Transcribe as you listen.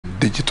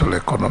digital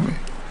economy.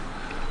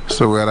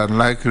 So we are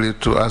unlikely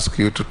to ask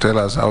you to tell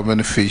us how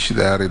many fish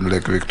there are in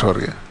Lake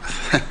Victoria.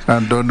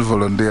 And don't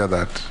volunteer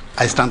that.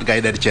 I stand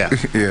guided, Chair.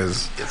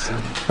 Yes.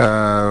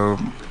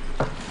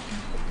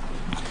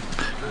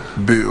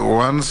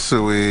 Once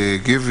we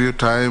give you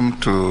time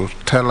to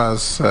tell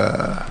us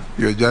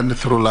your journey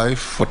through life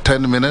for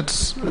 10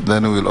 minutes,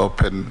 then we'll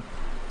open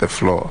the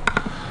floor.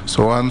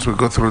 So once we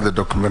go through the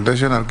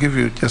documentation, I'll give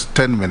you just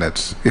 10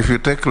 minutes. If you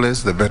take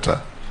less, the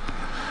better,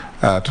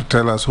 to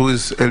tell us who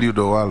is Eliud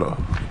Owalo.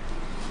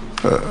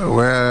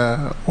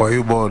 Where were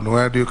you born?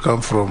 Where do you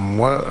come from?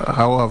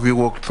 How have you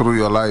walked through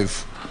your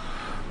life?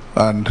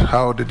 And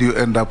how did you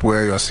end up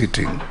where you are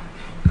sitting?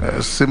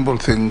 Simple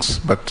things,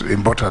 but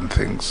important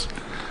things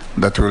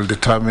that will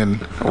determine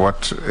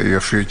what your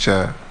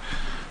future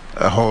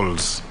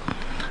holds.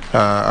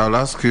 I'll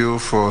ask you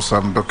for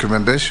some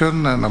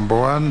documentation. Number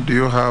one, do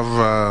you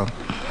have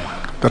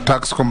the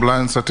tax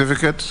compliance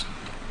certificate?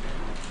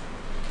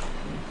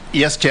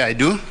 Yes, Chair, I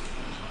do.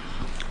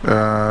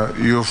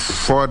 You've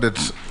forwarded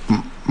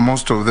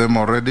most of them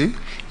already?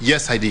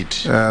 Yes, I did,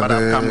 but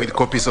I've come with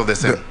copies of the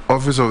same. The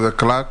Office of the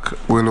Clerk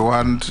will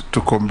want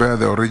to compare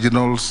the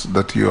originals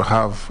that you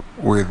have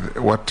with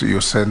what you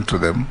send to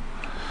them,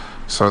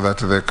 so that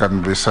they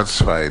can be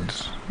satisfied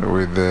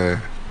with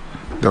the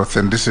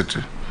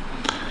authenticity.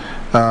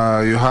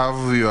 You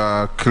have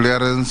your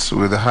clearance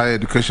with the Higher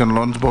Education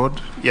Loans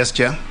Board? Yes,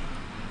 Chair.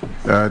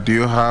 Do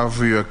you have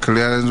your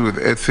clearance with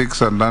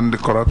Ethics and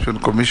Anti-Corruption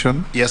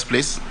Commission? Yes,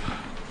 please.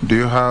 Do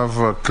you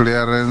have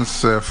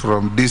clearance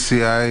from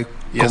DCI,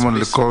 yes, commonly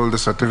please. called the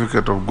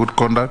Certificate of Good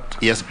Conduct?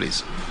 Yes,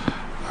 please.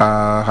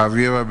 Have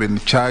you ever been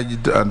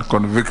charged and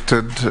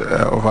convicted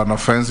of an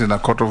offense in a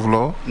court of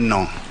law?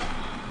 No.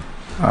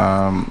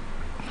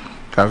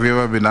 Have you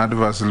ever been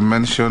adversely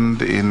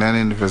mentioned in any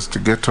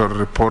investigatory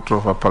report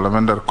of a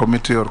parliamentary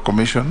committee or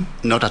commission?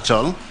 Not at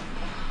all.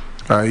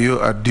 Are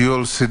you a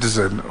dual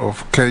citizen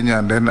of Kenya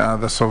and any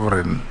other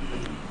sovereign?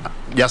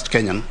 Just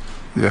Kenyan.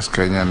 Yes,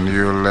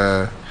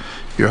 Kenyan.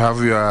 You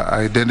have your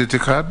identity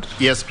card?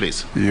 Yes,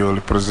 please. You'll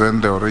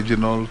present the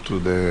original to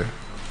the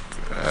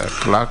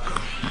clerk.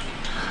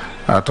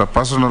 At a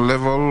personal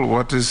level,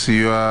 what is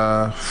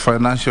your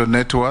financial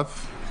net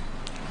worth?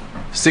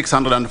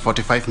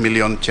 645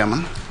 million,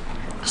 Chairman.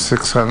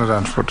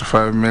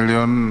 645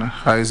 million.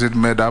 How is it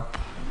made up?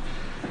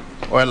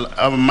 Well,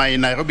 my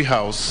Nairobi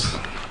house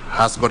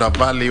has got a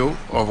value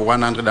of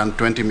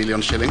 120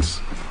 million shillings.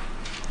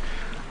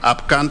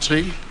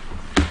 Upcountry,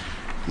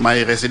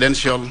 my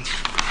residential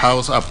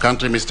house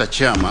upcountry, Mr.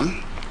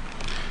 Chairman,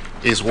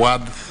 is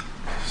worth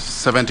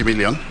 70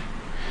 million.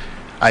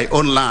 I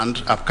own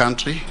land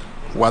upcountry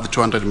worth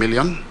 200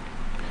 million.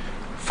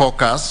 4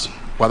 cars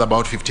worth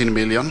about 15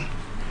 million.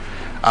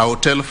 A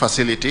hotel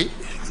facility,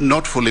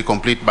 not fully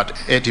complete, but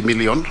 80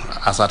 million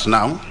as at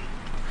now.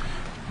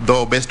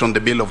 Though based on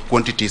the bill of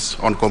quantities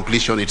on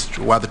completion, it's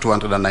worth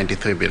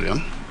 293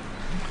 billion.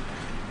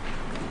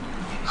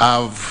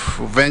 I've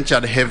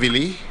ventured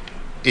heavily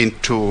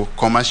into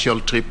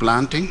commercial tree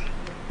planting.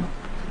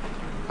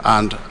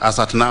 And as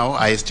at now,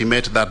 I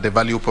estimate that the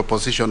value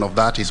proposition of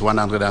that is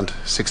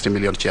 160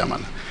 million,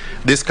 Chairman.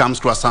 This comes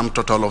to a sum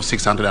total of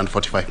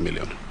 645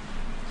 million.